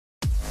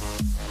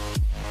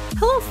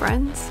Hello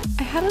friends!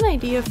 I had an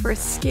idea for a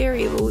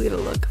scary Lolita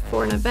look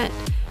for an event,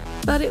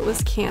 but it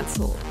was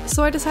cancelled,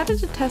 so I decided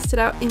to test it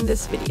out in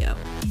this video.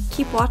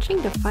 Keep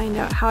watching to find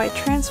out how I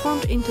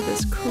transformed into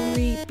this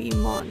creepy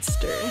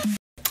monster.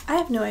 I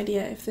have no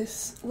idea if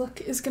this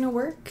look is gonna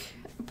work,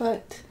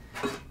 but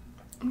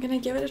I'm gonna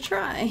give it a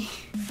try.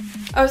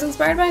 I was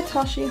inspired by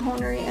Toshi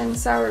Honori and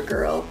Sour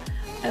Girl.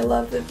 I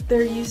love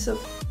their use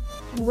of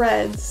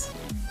reds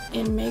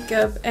in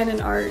makeup and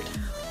in art.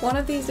 One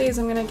of these days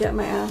I'm gonna get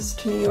my ass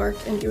to New York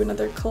and do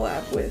another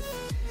collab with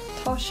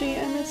Toshi.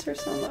 I miss her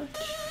so much.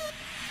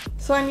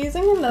 So I'm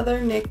using another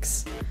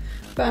NYX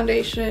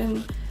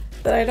foundation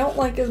that I don't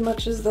like as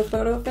much as the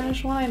photo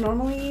finish one I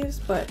normally use,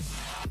 but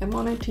I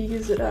wanted to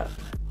use it up.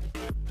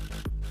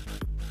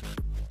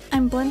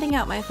 I'm blending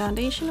out my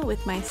foundation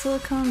with my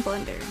silicone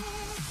blender.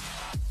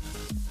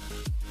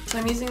 So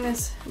I'm using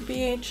this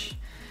BH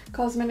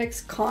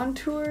Cosmetics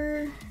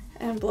contour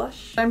and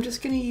blush. I'm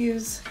just gonna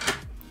use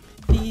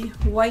the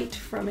white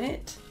from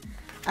it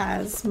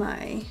as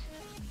my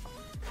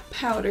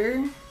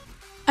powder.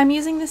 I'm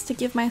using this to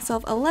give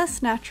myself a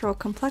less natural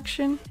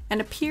complexion and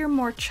appear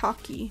more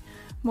chalky,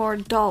 more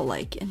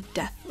doll-like and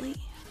deathly.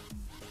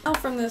 Now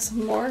from this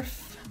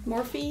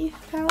Morphe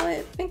palette,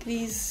 I think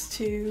these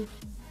two,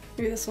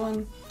 maybe this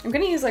one. I'm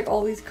gonna use like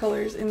all these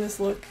colors in this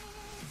look.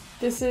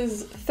 This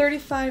is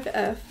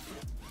 35F.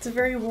 It's a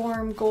very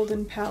warm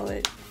golden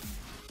palette.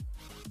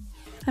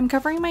 I'm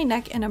covering my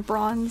neck in a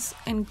bronze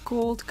and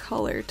gold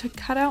color to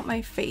cut out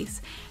my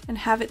face and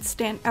have it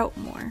stand out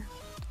more,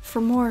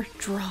 for more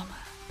drama.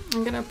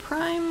 I'm gonna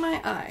prime my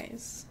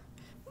eyes.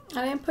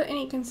 I didn't put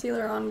any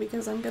concealer on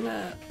because I'm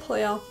gonna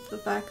play off the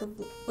fact of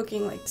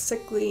looking like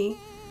sickly,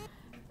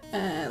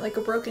 like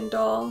a broken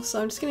doll,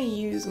 so I'm just gonna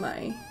use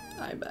my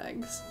eye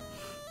bags.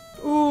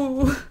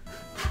 Ooh!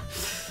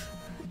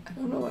 I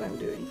don't know what I'm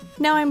doing.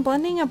 Now I'm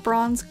blending a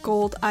bronze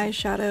gold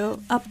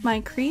eyeshadow up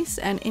my crease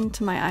and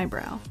into my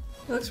eyebrow.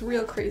 It looks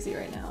real crazy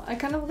right now. I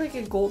kind of look like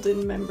a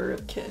golden member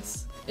of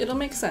Kiss. It'll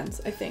make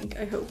sense, I think,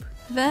 I hope.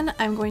 Then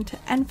I'm going to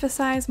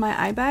emphasize my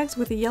eye bags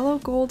with a yellow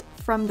gold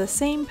from the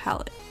same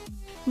palette.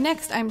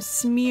 Next, I'm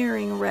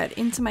smearing red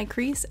into my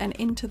crease and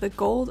into the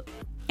gold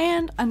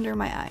and under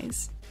my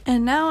eyes.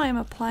 And now I'm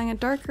applying a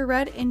darker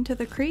red into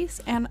the crease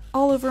and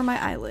all over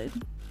my eyelid.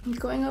 I'm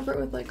going over it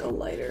with like a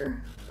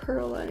lighter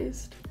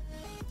pearlized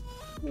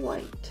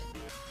white,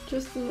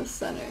 just in the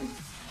center.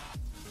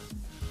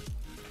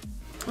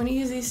 I'm gonna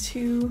use these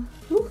two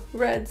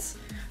reds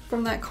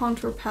from that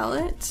contour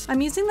palette.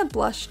 I'm using the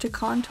blush to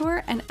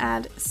contour and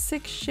add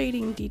 6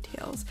 shading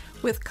details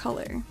with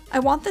color. I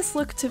want this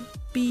look to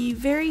be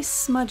very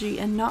smudgy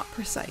and not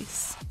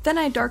precise. Then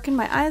I darken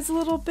my eyes a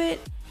little bit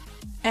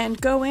and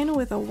go in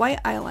with a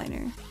white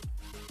eyeliner.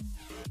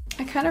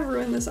 I kind of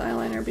ruined this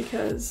eyeliner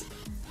because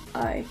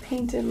I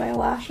painted my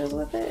lashes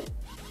with it.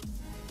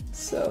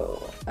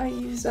 So I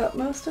used up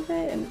most of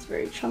it and it's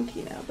very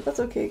chunky now, but that's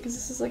okay because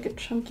this is like a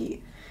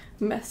chunky,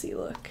 messy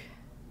look.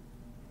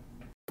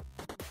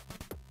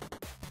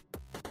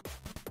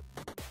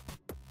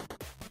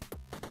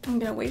 I'm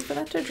gonna wait for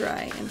that to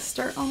dry and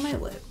start on my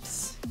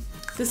lips.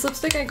 This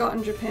lipstick I got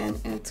in Japan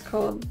and it's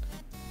called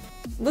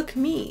Look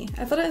Me.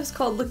 I thought it was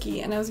called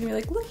Looky and I was gonna be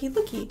like, looky,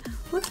 looky,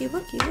 looky,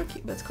 looky,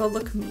 looky, but it's called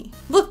Look Me.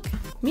 Look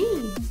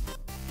Me!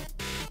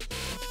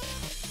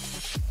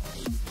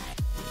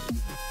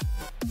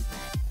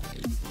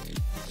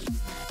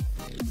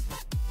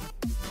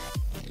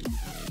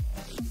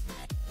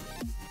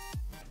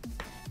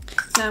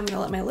 Now I'm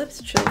gonna let my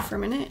lips chill for a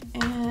minute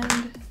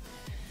and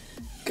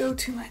go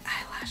to my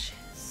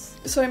eyelashes.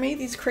 So I made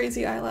these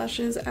crazy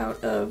eyelashes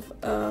out of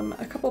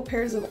a couple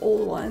pairs of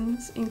old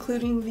ones,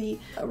 including the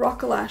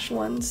Rockalash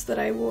ones that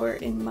I wore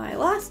in my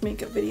last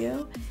makeup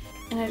video,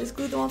 and I just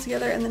glued them all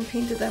together and then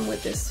painted them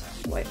with this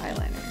white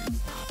eyeliner.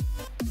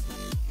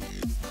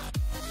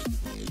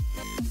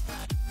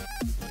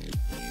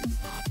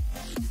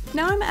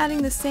 Now I'm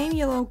adding the same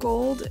yellow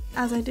gold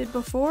as I did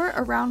before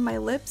around my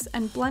lips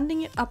and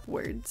blending it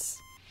upwards.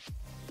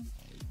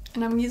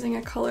 And I'm using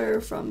a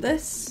color from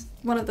this,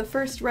 one of the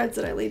first reds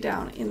that I laid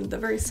down in the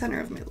very center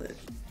of my lid.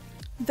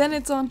 Then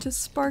it's on to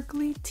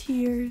sparkly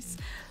tears.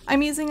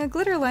 I'm using a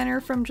glitter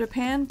liner from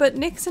Japan, but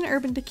NYX and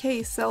Urban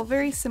Decay sell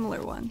very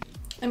similar one.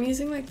 I'm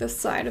using like the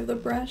side of the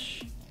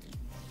brush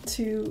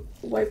to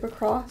wipe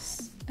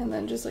across and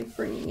then just like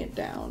bringing it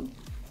down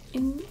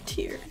in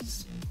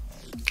tears.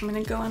 I'm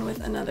gonna go in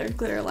with another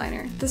glitter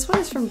liner. This one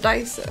is from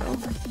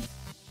Daiso.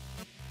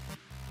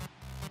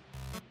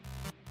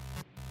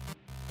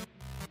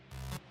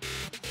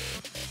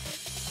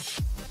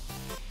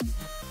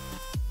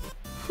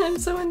 I'm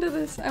so into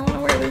this. I want to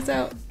wear this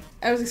out.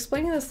 I was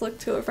explaining this look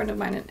to a friend of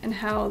mine and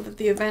how that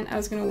the event I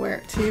was going to wear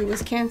it to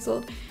was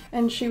cancelled,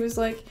 and she was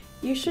like,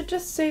 you should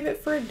just save it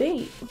for a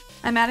date.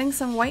 I'm adding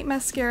some white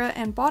mascara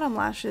and bottom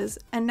lashes,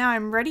 and now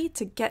I'm ready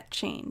to get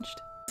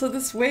changed. So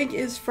this wig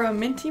is from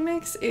Minty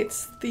Mix.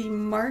 It's the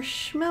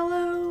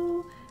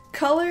Marshmallow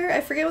color,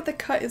 I forget what the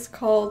cut is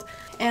called,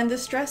 and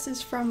this dress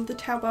is from the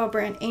Taobao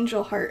brand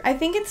Angel Heart. I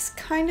think it's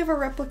kind of a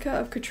replica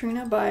of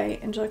Katrina by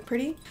Angelic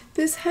Pretty.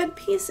 This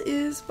headpiece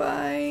is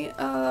by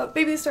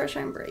Baby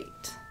Starshine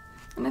Bright,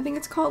 and I think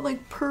it's called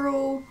like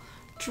Pearl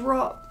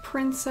Drop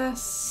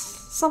Princess,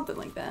 something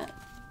like that.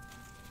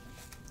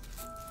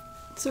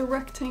 It's a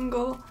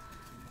rectangle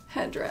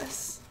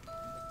headdress.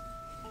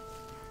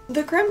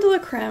 The creme de la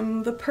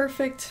creme, the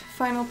perfect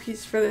final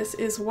piece for this,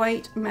 is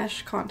white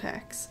mesh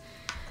contacts.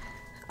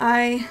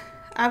 I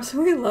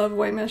absolutely love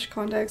white mesh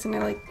contacts and I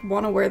like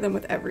want to wear them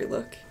with every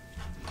look.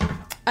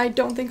 I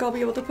don't think I'll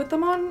be able to put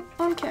them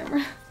on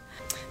camera.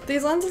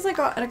 These lenses I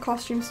got at a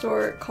costume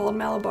store called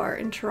Malabar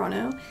in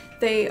Toronto.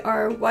 They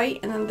are white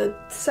and then the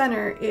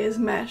center is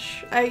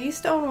mesh. I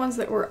used to own ones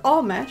that were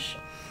all mesh.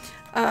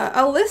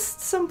 I'll list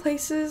some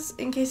places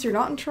in case you're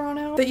not in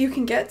Toronto that you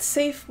can get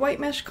safe white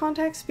mesh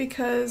contacts,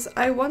 because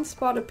I once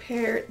bought a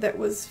pair that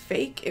was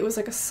fake. It was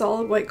like a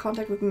solid white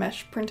contact with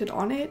mesh printed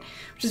on it,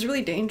 which is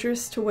really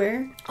dangerous to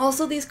wear.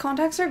 Also, these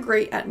contacts are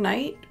great at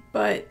night,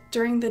 but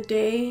during the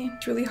day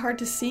it's really hard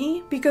to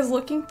see because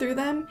looking through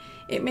them,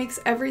 it makes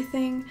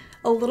everything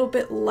a little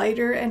bit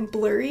lighter and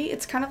blurry.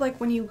 It's kind of like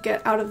when you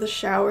get out of the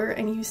shower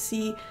and you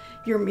see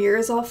your mirror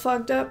is all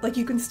fogged up. Like,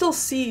 you can still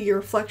see your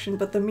reflection,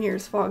 but the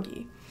mirror's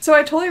foggy. So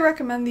I totally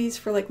recommend these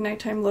for like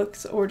nighttime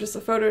looks or just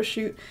a photo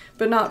shoot,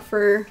 but not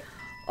for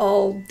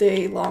all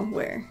day long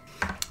wear.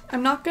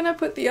 I'm not gonna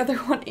put the other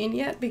one in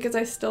yet because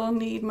I still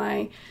need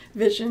my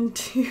vision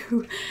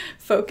to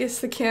focus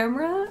the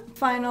camera.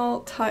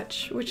 Final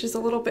touch, which is a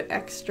little bit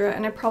extra,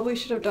 and I probably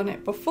should have done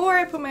it before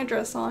I put my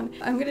dress on.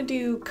 I'm gonna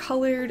do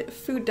colored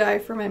food dye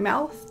for my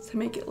mouth to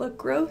make it look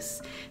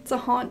gross. It's a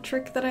haunt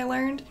trick that I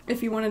learned.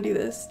 If you want to do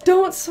this,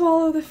 don't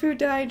swallow the food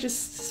dye,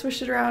 just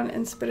swish it around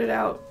and spit it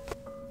out.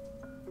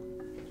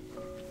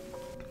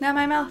 Now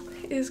my mouth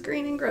is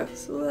green and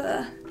gross.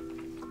 Ugh.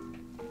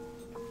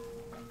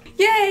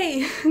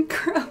 Yay!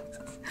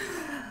 Gross!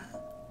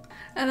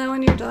 And then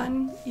when you're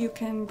done, you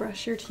can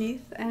brush your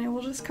teeth and it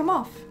will just come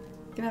off.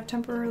 You can have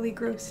temporarily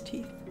gross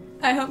teeth.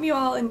 I hope you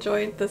all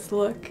enjoyed this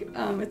look.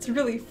 It's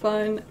really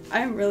fun.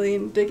 I'm really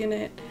digging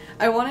it.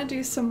 I want to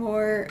do some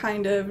more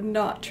kind of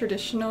not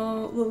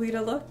traditional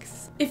Lolita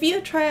looks. If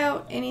you try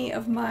out any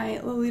of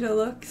my Lolita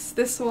looks,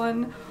 this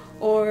one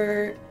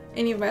or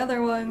any of my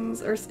other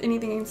ones or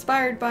anything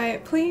inspired by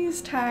it,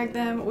 please tag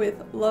them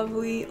with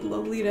lovely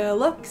Lolita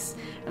looks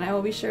and I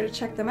will be sure to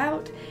check them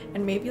out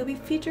and maybe you'll be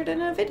featured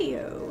in a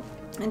video.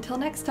 Until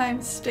next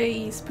time,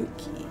 stay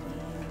spooky.